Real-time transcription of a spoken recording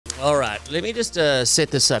All right, let me just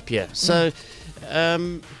set this up here. So,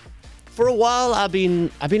 for a while, I've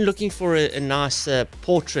been looking for a nice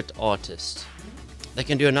portrait artist. They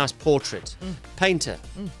can do a nice portrait. Painter.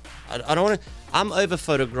 I don't want to. I'm over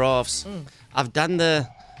photographs. I've done the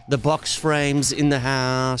box frames in the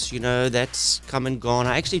house. You know, that's come and gone.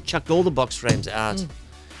 I actually chucked all the box frames out.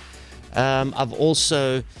 I've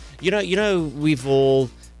also, you know, we've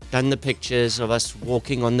all done the pictures of us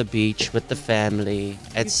walking on the beach with the family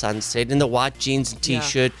at sunset in the white jeans and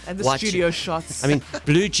t-shirt. And the studio shots. I mean,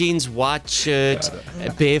 blue jeans, white shirt,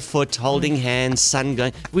 barefoot, holding hands, sun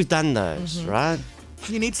going. We've done those, right?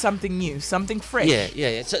 You need something new, something fresh.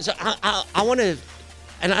 Yeah. So I want to,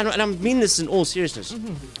 and I mean this in all seriousness.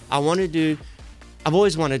 I've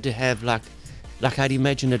always wanted to have like I'd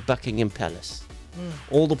imagine at Buckingham Palace,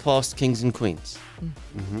 all the past kings and queens.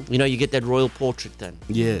 You know, you get that royal portrait done.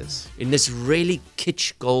 Yes. In this really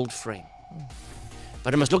kitsch gold frame.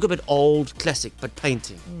 But it must look a bit old, classic, but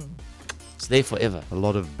painting. It's there forever. A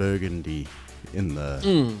lot of burgundy in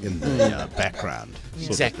the background.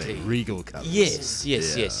 Exactly. Sort of regal colours.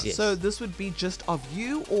 Yes. So this would be just of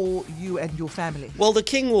you or you and your family? Well, the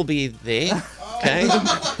king will be there, okay?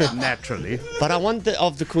 Naturally. But I want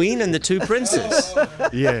of the queen and the two princes.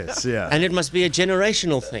 Yes, yeah. And it must be a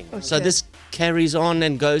generational thing. Okay. So this carries on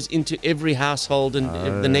and goes into every household and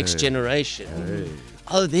the next generation.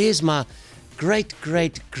 Oh, there's my great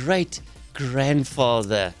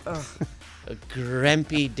grandfather,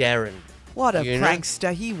 Grampy Darren. What a You know?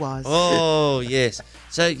 prankster he was. Oh yes.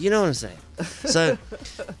 So you know what I'm saying.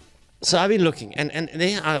 So I've been looking, and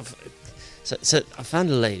there I found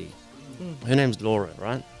a lady. Her name's Laura,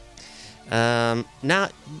 right? Now,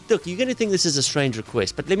 look, you're going to think this is a strange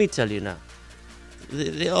request, but let me tell you now.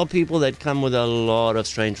 There are people that come with a lot of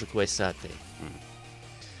strange requests out there.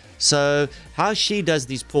 So how she does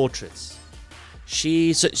these portraits,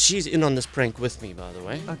 she's in on this prank with me, by the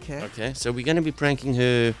way. Okay. So we're going to be pranking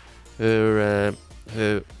her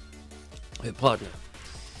partner,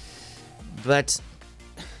 but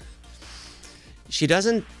she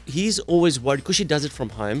doesn't. He's always worried because she does it from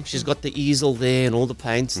home. She's got the easel there and all the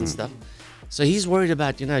paints and stuff. So he's worried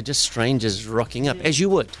about just strangers rocking up, as you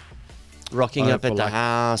would. Rocking up at the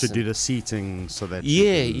house. To do the seating so that...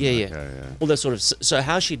 Yeah. All that sort of... So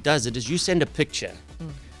how she does it is you send a picture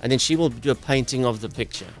and then she will do a painting of the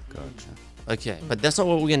picture. Gotcha. Okay, but that's not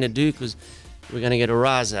what we're going to do because we're going to get a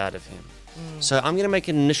rise out of him. So I'm going to make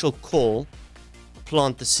an initial call,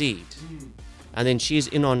 plant the seed, and then she's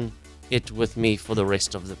in on it with me for the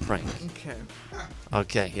rest of the prank.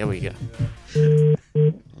 Okay, here we go.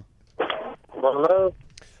 Hello?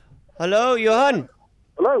 Hello, Johan.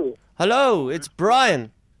 Hello, it's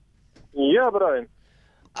Brian. Yeah, Brian.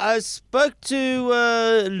 I spoke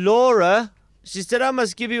to Laura. She said I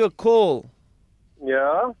must give you a call.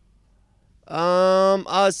 Yeah?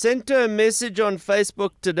 I sent her a message on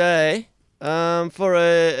Facebook today for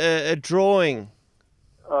a drawing.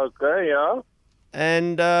 Okay, yeah.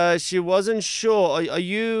 And she wasn't sure. Are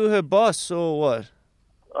you her boss or what?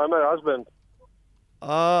 I'm her husband.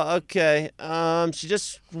 Okay. She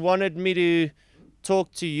just wanted me to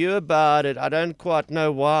talk to you about it. I don't quite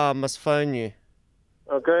know why I must phone you.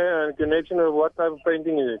 Okay, and connection of what type of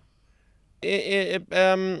painting is it?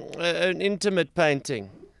 An intimate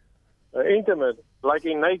painting. Intimate, like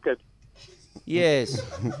in naked. Yes.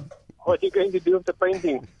 What are you going to do with the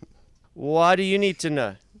painting? Why do you need to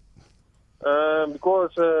know?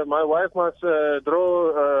 Because my wife must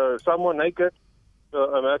draw someone naked. So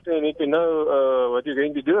I actually need to know what you're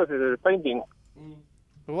going to do with the painting.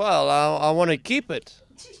 Well, I want to keep it.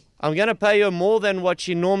 I'm going to pay her more than what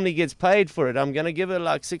she normally gets paid for it. I'm going to give her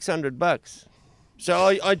like $600.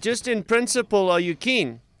 So I just in principle, are you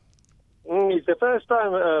keen? It's the first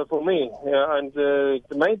time for me. Yeah, and the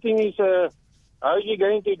main thing is, how are you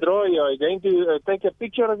going to draw? Are you going to take a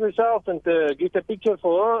picture of yourself and give a picture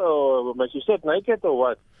for her? Or must you sit naked or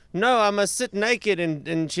what? No, I must sit naked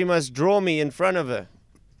and she must draw me in front of her.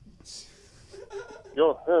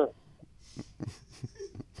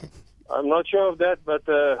 I'm not sure of that, but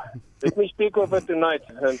let me speak of it tonight,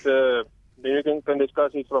 and then you can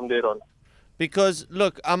discuss it from there on. Because,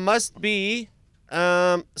 look, I must be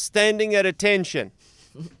standing at attention.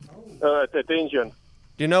 At attention.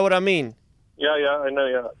 Do you know what I mean? Yeah, I know,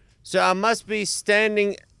 yeah. So I must be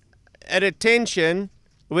standing at attention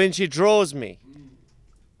when she draws me.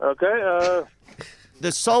 Okay.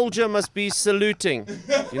 The soldier must be saluting.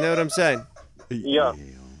 You know what I'm saying? Yeah,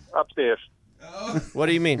 upstairs. What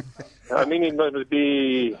do you mean? I mean, it must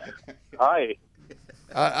be high.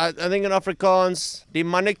 I think in Afrikaans, die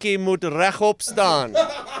mannetjie moet regop staan.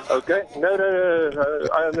 Okay. No,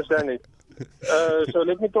 I understand it. So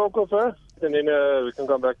let me talk with her, and then we can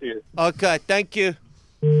come back to you. Okay, thank you.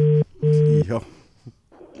 Ja.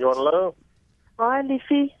 You want hello? Hi,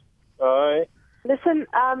 Liefie. Hi. Listen,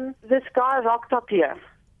 this guy rocked up here.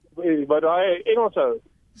 But I, en also.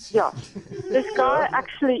 Yeah. This guy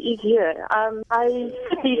actually is here. Hy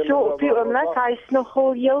sê so op die oomblik, hy is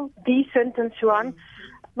nogal heel decent en so aan.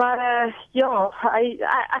 Maar ja,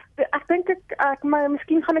 ek dink maar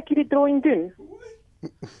miskien gaan ek hierdie drawing doen.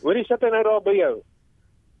 Hoorie, sit hy nou daar by jou?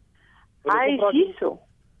 Hy is hier so.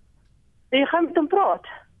 Jy gaan met hom praat.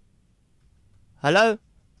 Hello?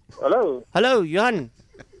 Hallo? Hello, Johan.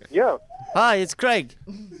 Ja. Hi, it's Craig.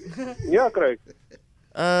 Ja, Craig.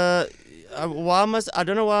 I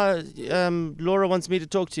don't know why Laura wants me to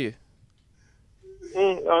talk to you.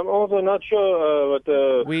 I'm also not sure what...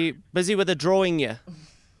 We busy with a drawing here.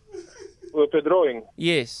 With the drawing?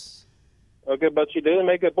 Yes. Okay, but she didn't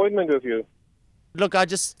make an appointment with you. Look, I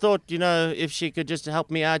just thought, if she could just help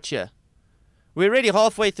me out here. We're already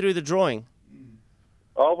halfway through the drawing.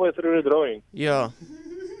 Halfway through the drawing? Yeah.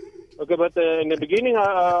 Okay, but in the beginning,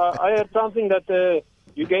 I heard something that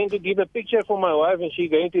you're going to give a picture for my wife and she's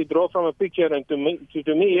going to draw from a picture. And to me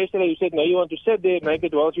yesterday, you said, no, you want to sit there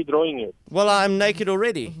naked while she's drawing you. Well, I'm naked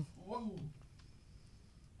already.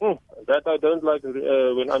 That I don't like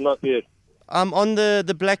when I'm not here. I'm on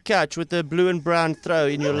the black couch with the blue and brown throw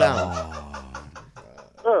in your lounge.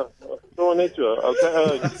 No need to.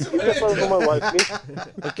 Okay, give the phone for my wife, please.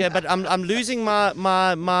 Okay, but I'm losing my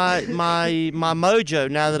mojo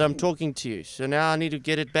now that I'm talking to you. So now I need to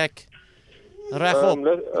get it back.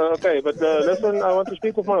 Okay, but listen, I want to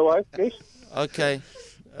speak with my wife, please. Okay.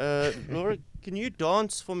 Laura, can you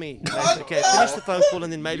dance for me? Okay, finish the phone call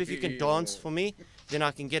and then maybe if you can dance for me, then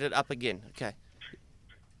I can get it up again. Okay.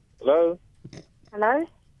 Hello? Hallo?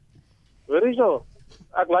 Waar is al?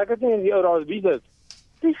 Ek like het nie in die ou daar is wie dit.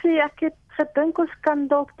 Liefie, ek het gedink ons kan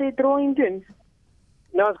dalk die drawing doen.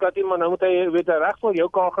 Nou, as gat iemand, nou moet hy weet hy reg voor jou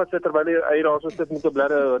kan gaan sit terwyl hy daar so sit met 'n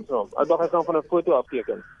bladder wat so. Ek dink hy gaan van 'n foto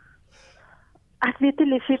afteken. Ek weet nie,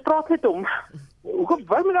 Liefie, praat met hom. Hoekom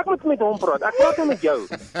wou moet ek met hom praat? Ek praat nie met jou.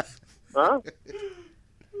 Huh?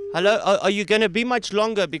 Hello, are you going to be much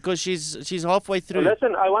longer because she's halfway through?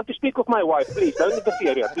 Listen, I want to speak with my wife, please. Don't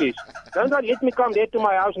interfere here, please. Don't let me come there to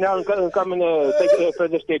my house now and come and take a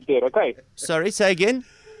further step there, okay? Sorry, say again?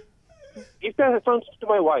 Give the phone to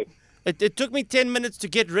my wife. It took me 10 minutes to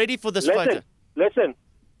get ready for this photo. Listen.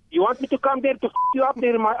 You want me to come there to you up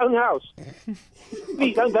there in my own house?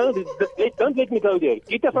 Please, don't let me go there.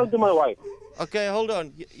 Give the phone to my wife. Okay, hold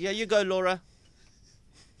on. Yeah, you go, Laura.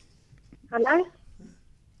 Hallo?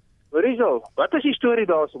 Waar is al? Wat is die storie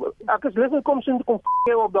daar so? Ek is lus om kom sien kom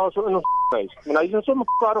jou op daar so in ons huis. Maar hy is so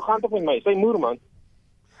arrogant op met my. Sy moer man.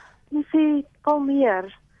 Liefie, kalmeer.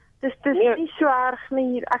 Dis nie so erg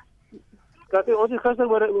nie. Ons het gister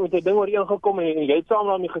oor 'n ding oor ingekom en jy het saam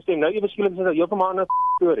daarmee gestem. Nou ewe skielik is dit heeltemal 'n ander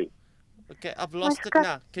storie. Okay, I've lost it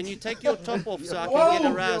now. Can you take your top off so I can get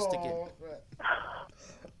aroused again?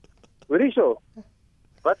 Waar is al?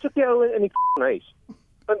 Wat sit jy ou in die huis?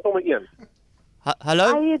 Punt nommer 1.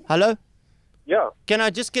 Hello? Hello? Yeah. Can I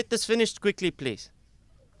just get this finished quickly, please?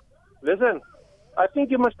 Listen, I think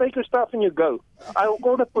you must take your stuff and you go. I will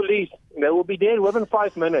call the police. They will be there within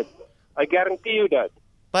 5 minutes. I guarantee you that.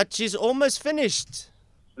 But she's almost finished.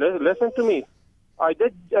 Listen to me. I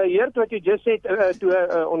did hear what you just said to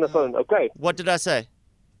her on the phone, okay? What did I say?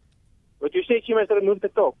 What you said she must remove the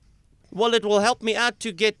top. Well, it will help me out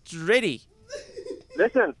to get ready.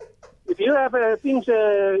 Listen, if you have things,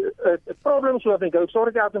 problems with it, go sort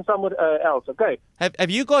it out in somewhere else, okay?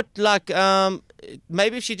 Have you got, like,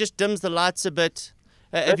 maybe if she just dims the lights a bit.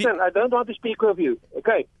 Listen, I don't want to speak with you,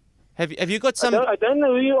 okay? Have you got some... I don't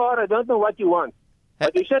know who you are, I don't know what you want.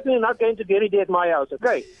 But you're certainly not going to get it at my house,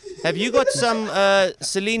 okay? Have you got some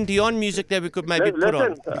Celine Dion music that we could maybe put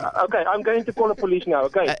on? Okay, I'm going to call the police now,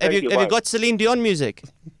 okay? Have you got Celine Dion music?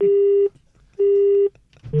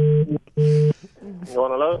 You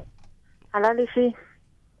want hello? Hallo, Liefie.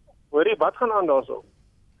 Hoorie, wat gaan aan daar so?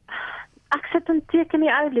 Ek sit en teken die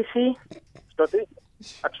ou, Liefie. Stat nie?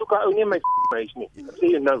 Ek soek 'n ou nie in my huis nie. Ek sê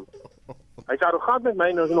jy nou. Hy's arrogant met my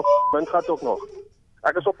en ons nog min gat ook nog.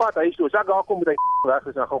 Ek is op pad huis toe. As ek daar kom met hy weg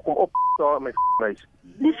is, dan gaan kom op daar in my huis.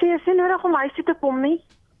 Liefie, is nie nodig om huis toe te kom nie.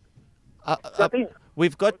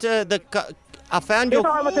 We've got I found your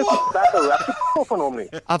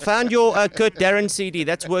I found your Kurt Darren CD.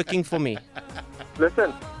 That's working for me.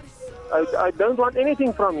 Listen, I don't want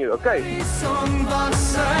anything from you, okay?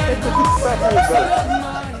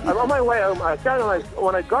 I'm on my way home. I tell you,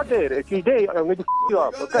 when I got there, if you're there, I'm going to you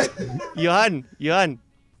up, okay? Johan.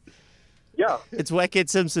 Yeah, Yeah. It's Whackhead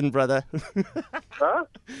Simpson, brother. Huh?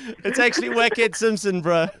 It's actually Whackhead Simpson,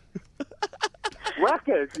 bro.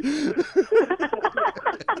 Whackhead.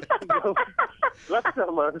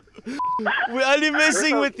 Luister, man. We're only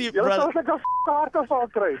messing with you, Jy brother. sal ek 'n hartaanval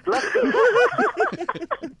kry. Luister.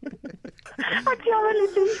 Ek jammer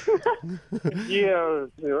liefie. Ja,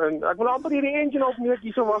 en ek wil amper hierdie engine opneem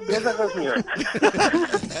hierso wat besig is nie.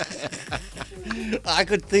 I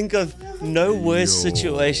could think of no worse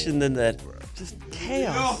situation than that. Just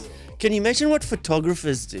chaos. Can you imagine what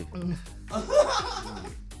photographers do?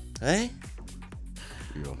 Hey?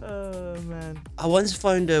 Oh, man. I once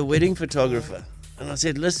phoned a wedding photographer and I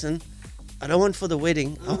said, listen, I don't want for the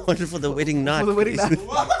wedding, I want it for the wedding night. For the wedding night.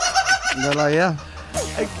 They're like, yeah,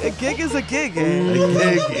 A gig is a gig, eh? a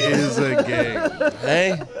gig is a gig.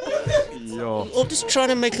 Hey? Yo. Or just trying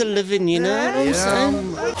to make a living, you know what I'm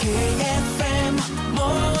saying? King and